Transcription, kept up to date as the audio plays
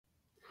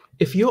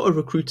If you're a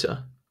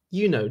recruiter,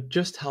 you know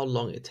just how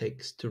long it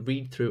takes to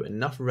read through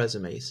enough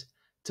resumes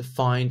to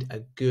find a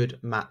good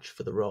match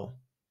for the role.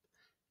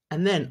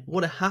 And then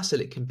what a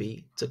hassle it can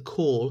be to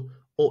call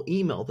or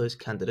email those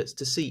candidates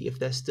to see if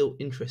they're still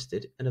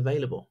interested and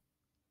available.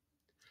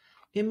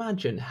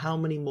 Imagine how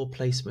many more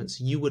placements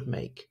you would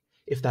make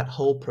if that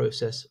whole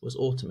process was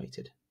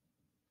automated.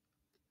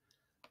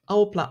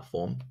 Our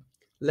platform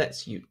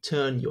lets you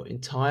turn your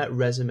entire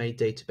resume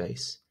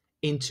database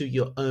into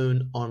your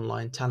own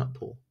online talent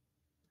pool.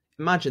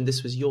 Imagine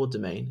this was your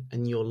domain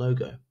and your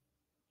logo.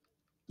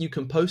 You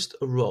can post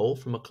a role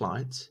from a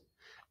client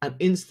and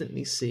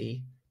instantly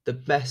see the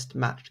best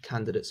matched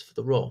candidates for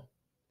the role.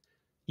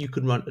 You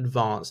can run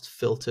advanced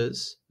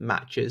filters,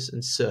 matches,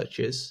 and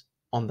searches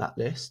on that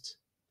list,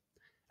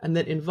 and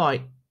then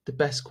invite the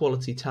best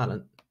quality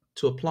talent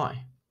to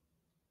apply.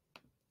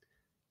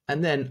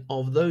 And then,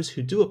 of those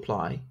who do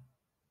apply,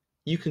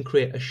 you can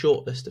create a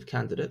short list of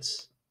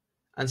candidates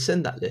and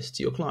send that list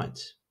to your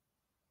clients.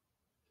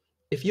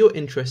 If you're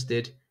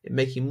interested in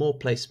making more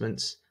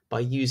placements by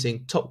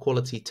using top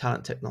quality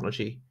talent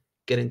technology,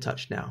 get in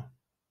touch now.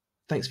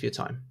 Thanks for your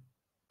time.